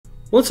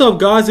What's up,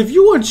 guys? If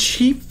you want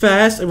cheap,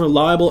 fast, and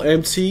reliable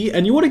MT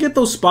and you want to get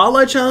those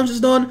spotlight challenges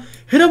done,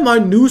 hit up my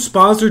new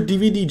sponsor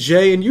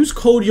DVDJ and use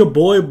code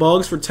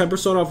YOURBOYBUGS for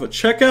 10% off at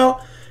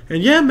checkout.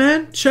 And yeah,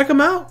 man, check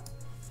them out.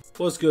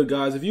 What's good,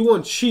 guys? If you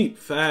want cheap,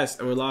 fast,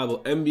 and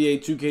reliable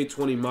NBA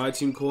 2K20 My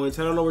Team coins,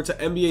 head on over to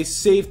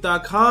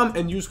NBASafe.com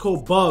and use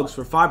code BUGS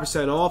for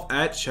 5% off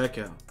at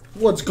checkout.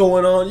 What's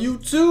going on,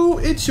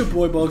 YouTube? It's your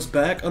boy Bugs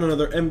back on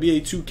another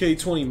NBA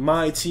 2K20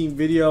 My Team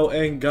video.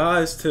 And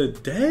guys,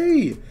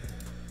 today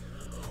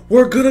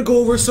we're gonna go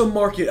over some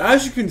market.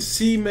 As you can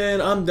see, man,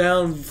 I'm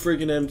down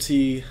freaking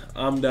MT.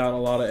 I'm down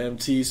a lot of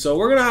MT. So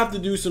we're gonna have to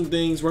do some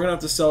things. We're gonna have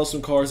to sell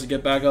some cards to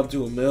get back up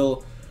to a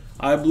mil.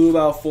 I blew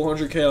about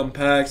 400k on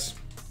packs.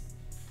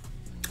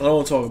 I don't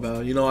want to talk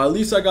about it. You know, at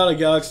least I got a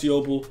Galaxy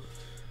Opal.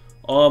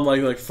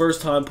 Like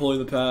first time pulling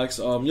the packs.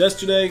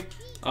 Yesterday,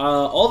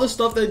 all the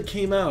stuff that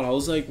came out, I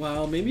was like,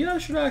 wow, maybe I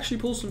should actually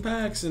pull some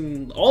packs,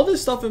 and all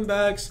this stuff in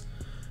packs,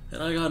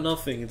 and I got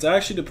nothing. It's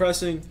actually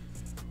depressing.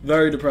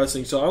 Very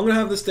depressing. So I'm gonna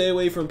have to stay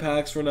away from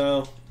packs for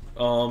now.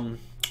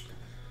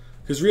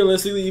 Because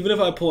realistically, even if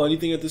I pull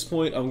anything at this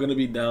point, I'm gonna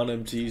be down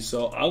MT.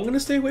 So I'm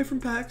gonna stay away from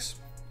packs.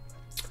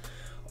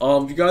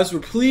 If you guys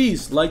would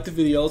please like the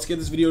video, let's get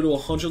this video to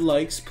 100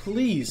 likes.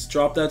 Please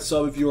drop that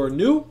sub if you are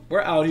new.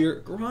 We're out here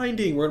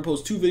grinding. We're gonna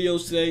post 2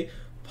 videos today,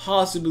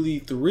 possibly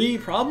 3.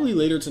 Probably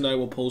later tonight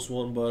we'll post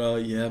one. But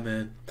yeah,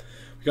 man,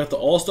 we got the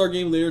All-Star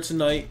game later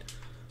tonight.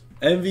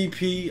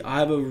 MVP, I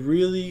have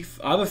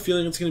a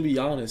feeling it's gonna be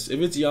Giannis.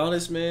 If it's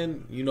Giannis,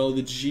 man, you know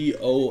the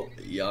GO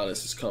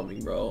Giannis is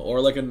coming, bro.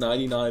 Or like a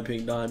 99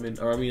 pink diamond,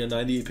 or I mean a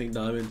 98 pink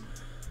diamond.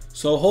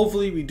 So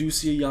hopefully we do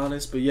see a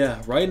Giannis. But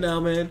yeah, right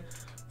now, man,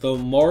 the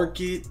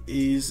market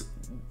is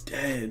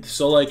dead.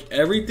 So like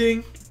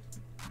everything,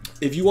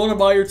 if you want to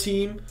buy your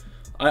team,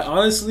 I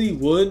honestly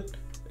would.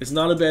 It's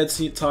not a bad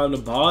time to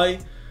buy.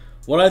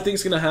 What I think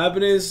is gonna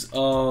happen is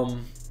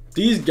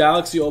these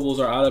Galaxy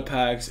Opals are out of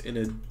packs in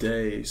a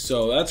day.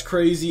 So that's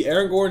crazy.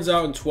 Aaron Gordon's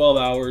out in 12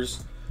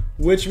 hours,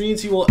 which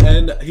means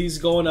he's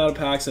going out of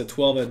packs at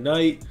 12 at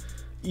night,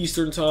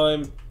 Eastern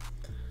time.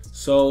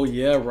 So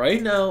yeah,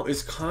 right now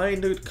it's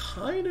kind of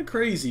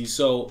crazy.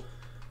 So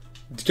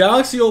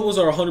Galaxy Opals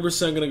are 100%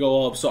 going to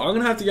go up. So I'm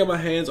going to have to get my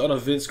hands on a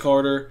Vince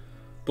Carter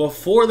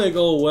before they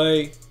go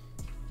away.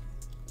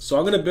 So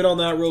I'm going to bid on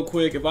that real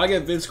quick. If I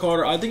get Vince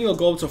Carter, I think it'll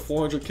go up to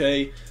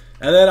 400k.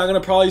 And then I'm going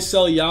to probably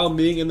sell Yao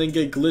Ming and then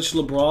get Glitch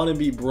LeBron and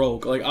be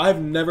broke. Like,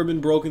 I've never been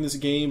broke in this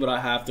game, but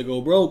I have to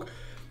go broke.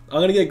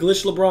 I'm going to get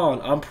Glitch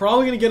LeBron. I'm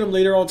probably going to get him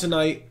later on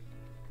tonight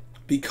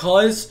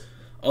because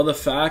of the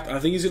fact I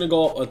think he's going to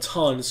go up a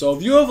ton. So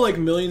if you have like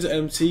millions of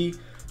MT,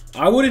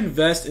 I would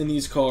invest in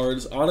these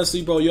cards.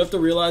 Honestly, bro, you have to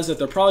realize that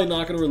they're probably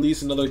not going to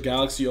release another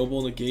Galaxy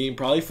Opal in the game,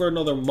 probably for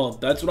another month.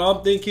 That's what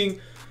I'm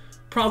thinking.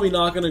 Probably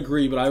not going to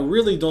agree, but I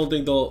really don't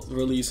think they'll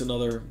release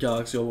another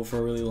Galaxy Opal for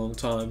a really long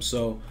time.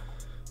 So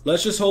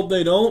let's just hope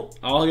they don't.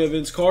 I'll get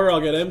Vince Carter, I'll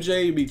get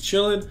MJ, be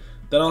chilling.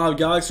 Then I'll have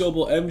Galaxy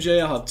Opal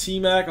MJ, I'll have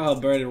T-Mac, I'll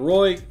have Brandon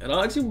Roy, and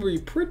I'll actually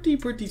be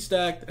pretty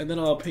stacked. And then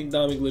I'll have Pink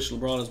Diamond Glitch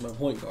LeBron as my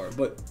point guard.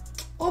 But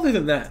other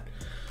than that,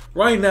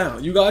 right now,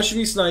 you guys should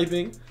be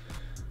sniping.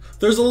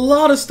 There's a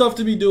lot of stuff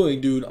to be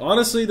doing, dude.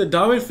 Honestly, the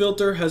diamond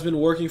filter has been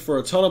working for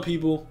a ton of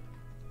people.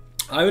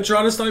 I've been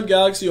trying to snipe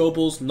Galaxy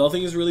Opals.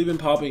 Nothing has really been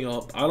popping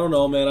up. I don't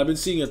know, man. I've been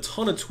seeing a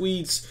ton of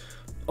tweets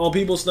on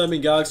people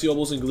sniping Galaxy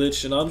Opals and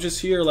Glitch, and I'm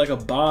just here like a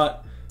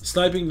bot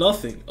sniping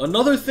nothing.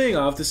 Another thing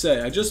I have to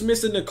say, I just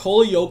missed a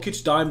Nikola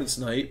Jokic diamond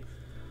snipe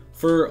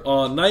for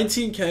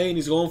 19k, and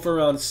he's going for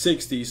around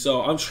 60.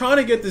 So I'm trying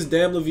to get this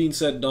damn Levine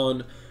set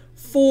done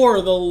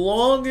for the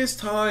longest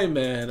time,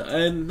 man,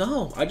 and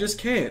no, I just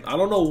can't. I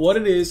don't know what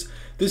it is.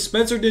 This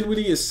Spencer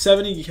Dinwiddie is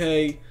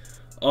 70k.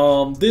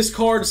 This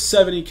card's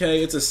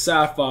 70k. It's a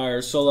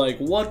Sapphire. So like,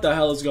 what the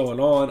hell is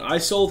going on? I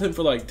sold him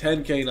for like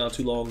 10k not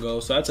too long ago,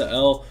 so that's a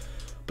L.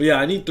 But yeah,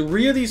 I need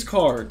 3 of these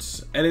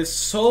cards, and it's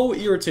so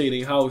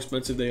irritating how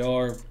expensive they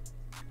are.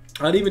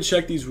 I didn't even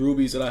check these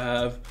rubies that I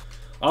have.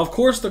 Of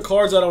course, the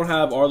cards I don't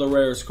have are the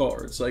rarest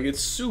cards. Like,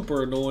 it's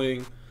super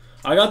annoying.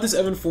 I got this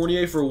Evan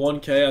Fournier for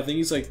 1k. I think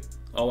he's like,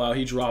 oh wow,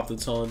 he dropped a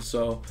ton.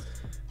 So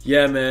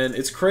yeah, man,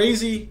 it's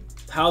crazy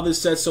how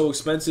this set's so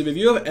expensive. If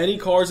you have any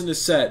cards in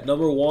this set,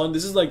 number one,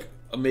 this is like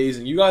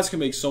amazing. You guys can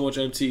make so much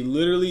MT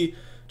literally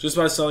just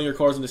by selling your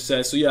cards in the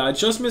set. So yeah, I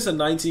just missed a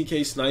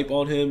 19k snipe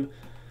on him.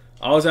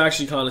 I was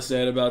actually kind of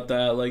sad about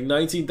that. Like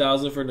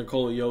 19,000 for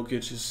Nikola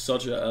Jokic is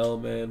such a L,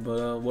 man.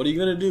 But what are you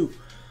gonna do?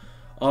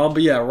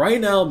 But yeah,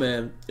 right now,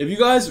 man, if you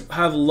guys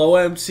have low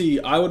MT,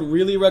 I would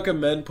really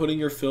recommend putting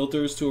your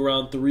filters to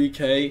around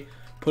 3k,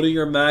 putting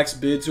your max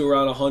bid to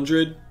around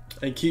 100,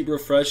 and keep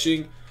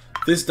refreshing.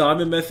 This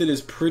diamond method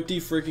is pretty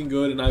freaking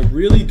good, and I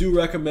really do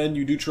recommend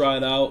you do try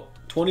it out.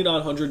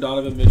 2,900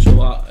 Donovan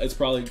Mitchell, it's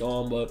probably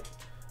gone, but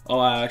oh,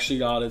 I actually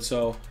got it.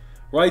 So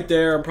right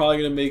there, I'm probably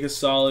gonna make a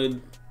solid.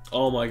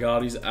 Oh my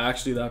god, he's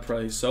actually that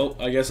price. So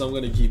I guess I'm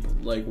gonna keep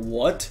him. Like,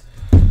 what?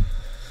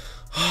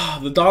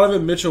 The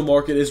Donovan Mitchell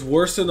market is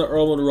worse than the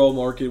Earl Monroe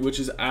market, which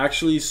is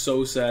actually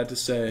so sad to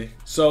say.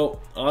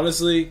 So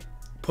honestly,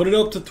 put it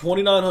up to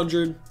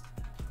 2,900.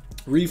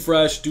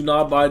 Refresh. Do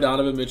not buy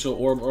Donovan Mitchell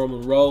or Earl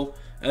Monroe.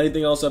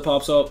 Anything else that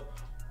pops up?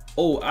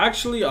 Oh,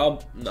 actually, nah,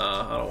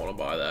 I don't want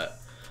to buy that.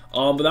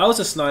 But that was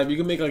a snipe. You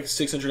can make like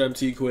 600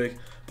 MT quick.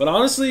 But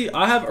honestly,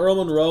 I have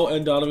Earl Monroe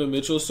and Donovan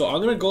Mitchell, so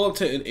I'm going to go up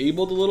to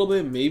enabled a little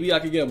bit. Maybe I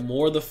could get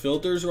more of the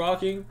filters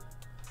rocking.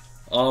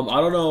 I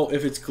don't know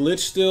if it's glitched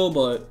still,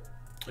 but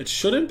it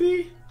shouldn't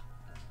be.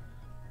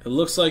 It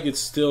looks like it's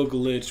still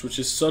glitched, which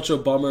is such a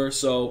bummer.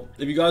 So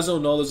if you guys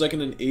don't know, there's like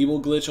an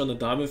enable glitch on the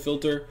diamond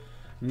filter.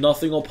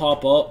 Nothing will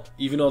pop up,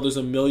 even though there's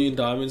a million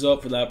diamonds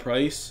up for that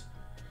price.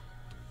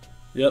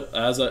 Yep,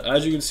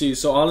 as you can see.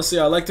 So honestly,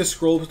 I like to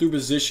scroll through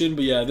position,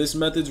 but yeah, this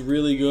method's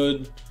really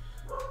good.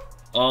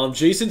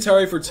 Jason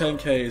Terry for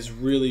 10K is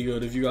really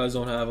good if you guys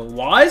don't have him.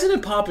 Why isn't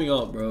it popping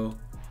up, bro?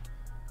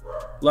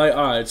 Like,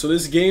 alright, so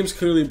this game's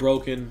clearly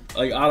broken.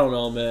 Like, I don't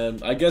know,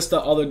 man. I guess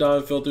the other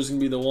diamond filter's gonna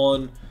be the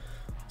one.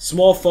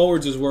 Small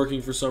forwards is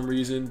working for some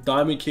reason.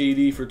 Diamond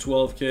KD for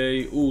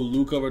 12K. Ooh,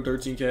 Luka for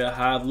 13K. I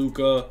have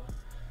Luka.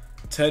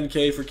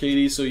 10K for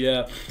KD. So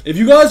yeah, if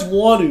you guys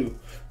want to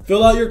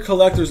fill out your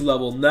collector's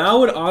level, now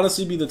would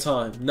honestly be the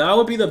time. Now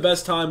would be the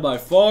best time by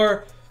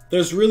far.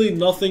 There's really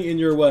nothing in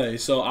your way,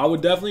 so I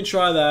would definitely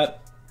try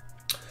that.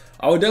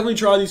 I would definitely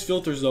try these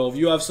filters though. If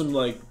you have some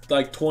like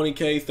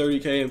 20K,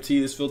 30K MT,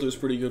 this filter is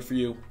pretty good for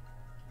you.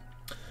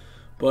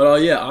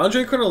 But yeah,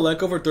 Andre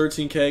Kornilenko for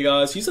 13K,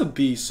 guys. He's a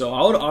beast, so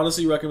I would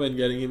honestly recommend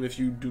getting him if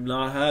you do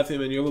not have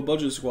him and you have a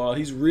budget squad.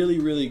 He's really,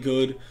 really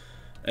good.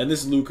 And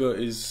this Luka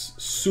is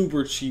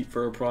super cheap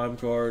for a prime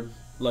card.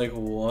 Like,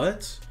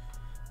 what?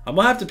 I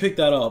might have to pick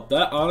that up.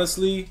 That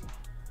honestly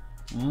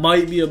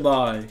might be a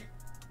buy.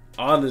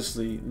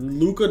 Honestly,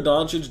 Luka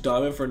Doncic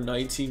diamond for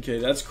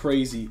 19K. That's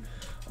crazy.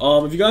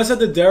 If you guys had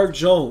the Derrick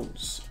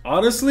Jones,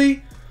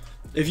 honestly,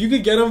 if you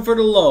could get him for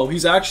the low,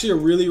 he's actually a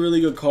really,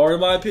 really good card in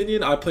my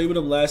opinion. I played with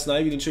him last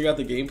night. You can check out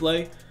the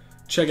gameplay.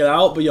 Check it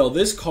out. But yo,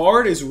 this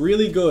card is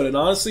really good. And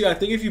honestly, I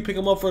think if you pick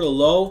him up for the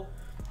low,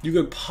 you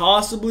could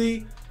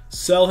possibly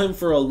sell him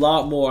for a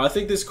lot more. I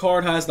think this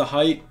card has the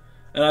hype.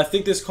 And I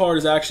think this card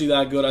is actually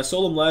that good. I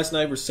sold him last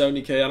night for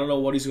 70K. I don't know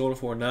what he's going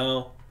for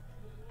now.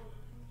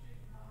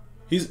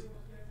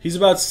 He's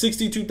about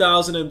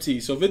 62,000 MT,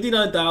 so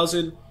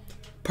 59,000.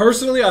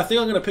 Personally, I think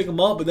I'm going to pick him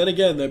up, but then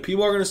again, the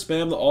people are going to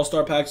spam the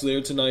All-Star packs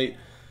later tonight.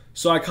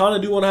 So I kind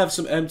of do want to have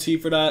some MT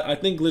for that. I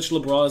think Glitch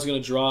LeBron is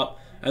going to drop,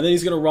 and then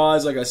he's going to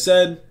rise, like I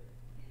said.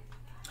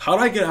 How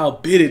did I get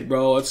outbidded,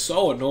 bro? It's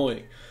so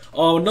annoying.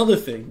 Another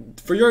thing,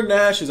 for your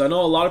Nashes, I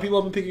know a lot of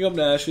people have been picking up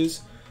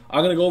Nashes.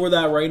 I'm going to go over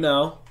that right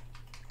now.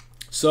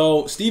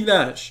 So, Steve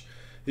Nash.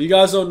 If you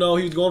guys don't know,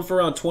 he was going for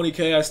around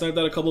 20K. I sniped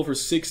out a couple for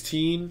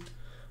 16.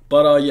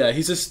 But yeah,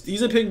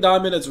 he's a pink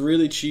diamond that's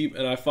really cheap,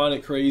 and I find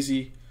it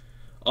crazy.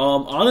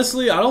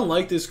 Honestly, I don't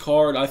like this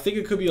card. I think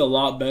it could be a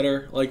lot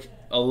better, like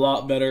a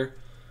lot better.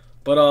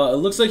 But it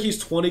looks like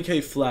he's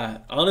 20K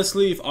flat.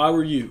 Honestly, if I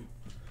were you,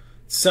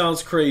 it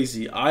sounds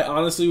crazy. I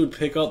honestly would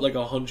pick up like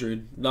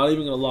 100. Not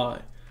even gonna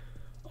lie.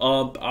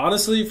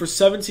 Honestly, for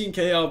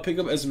 17K, I'll pick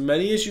up as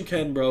many as you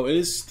can, bro. It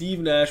is Steve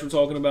Nash we're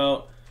talking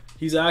about.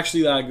 He's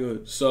actually that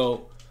good.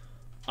 So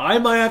I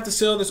might have to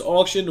sit on this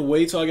auction and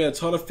wait till I get a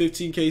ton of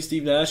 15K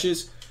Steve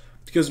Nashes,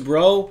 because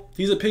bro,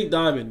 he's a pink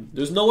diamond.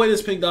 There's no way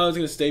this pink diamond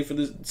is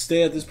gonna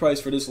stay at this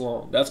price for this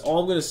long. That's all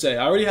I'm gonna say.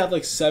 I already have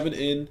like 7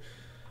 in.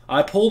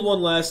 I pulled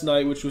one last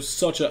night, which was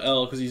such a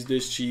L because he's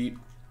this cheap.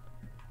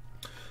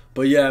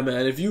 But yeah,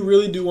 man, if you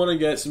really do want to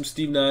get some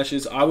Steve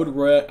Nashes,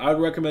 I'd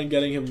recommend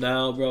getting him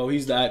now, bro.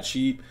 He's that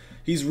cheap.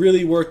 He's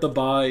really worth the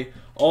buy.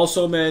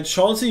 Also, man,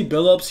 Chauncey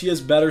Billups, he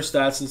has better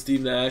stats than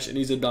Steve Nash, and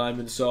he's a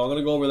diamond. So I'm going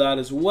to go over that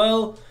as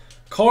well.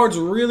 Card's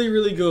really,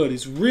 really good.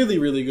 He's really,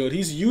 really good.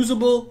 He's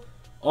usable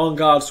on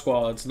God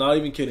squads. Not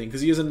even kidding.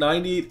 Because he has a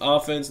 98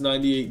 offense,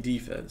 98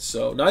 defense.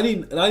 So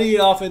 98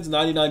 offense,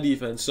 99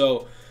 defense.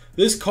 So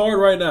this card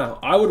right now,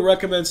 I would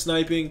recommend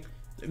sniping.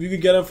 If you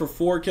could get him for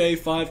 4K,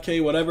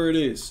 5K, whatever it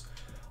is.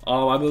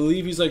 I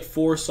believe he's like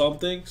 4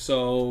 something.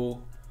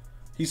 So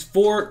he's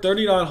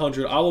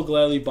 3,900. I will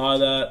gladly buy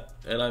that.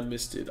 And I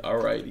missed it.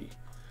 Alrighty.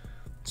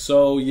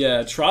 So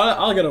yeah,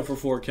 I'll get him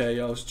for 4K,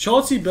 yo.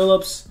 Chauncey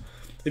Billups,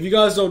 if you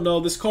guys don't know,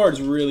 this card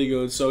is really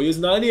good. So he has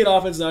 98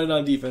 offense,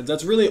 99 defense.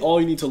 That's really all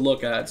you need to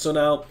look at. So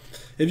now,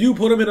 if you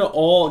put him in an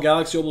all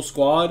Galaxy Opal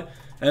squad,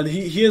 and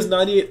he has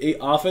 98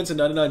 offense and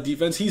 99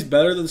 defense, he's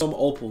better than some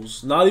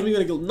opals. Not even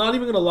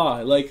gonna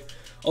lie. Like,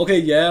 okay,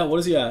 yeah, what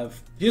does he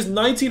have? He has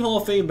 19 Hall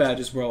of Fame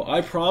badges, bro.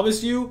 I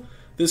promise you,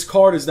 this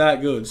card is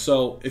that good.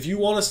 So if you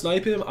want to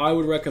snipe him, I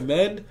would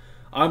recommend.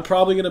 I'm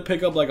probably going to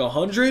pick up like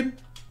 100,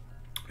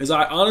 because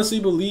I honestly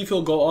believe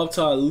he'll go up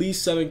to at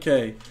least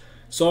 7K.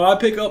 So I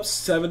pick up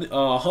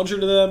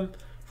 100 of them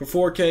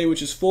for 4K,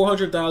 which is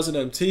 400,000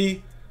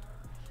 MT.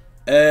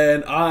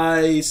 And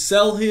I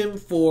sell him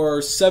for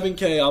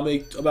 7K. I'll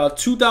make about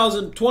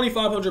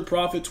 2,500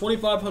 profit.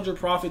 2,500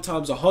 profit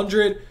times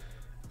 100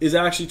 is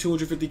actually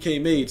 250K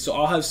made. So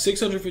I'll have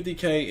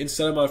 650K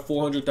instead of my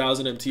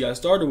 400,000 MT I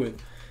started with.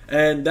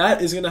 And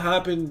that is going to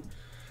happen.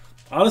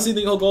 Honestly, I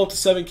think he'll go up to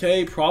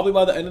 7K probably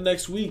by the end of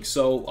next week.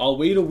 So I'll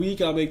wait a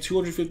week and I'll make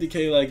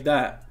 250K like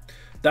that.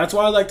 That's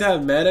why I like to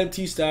have mad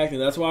MT stacked,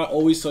 and that's why I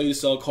always tell you to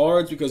sell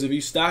cards, because if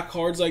you stack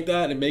cards like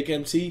that and make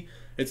MT,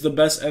 it's the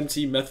best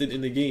MT method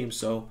in the game.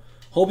 So,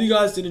 hope you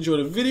guys did enjoy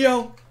the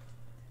video.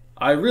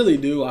 I really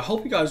do. I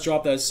hope you guys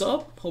drop that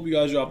sub. Hope you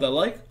guys drop that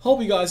like.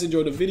 Hope you guys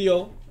enjoyed the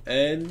video.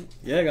 And,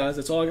 yeah, guys,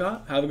 that's all I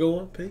got. Have a good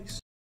one. Peace.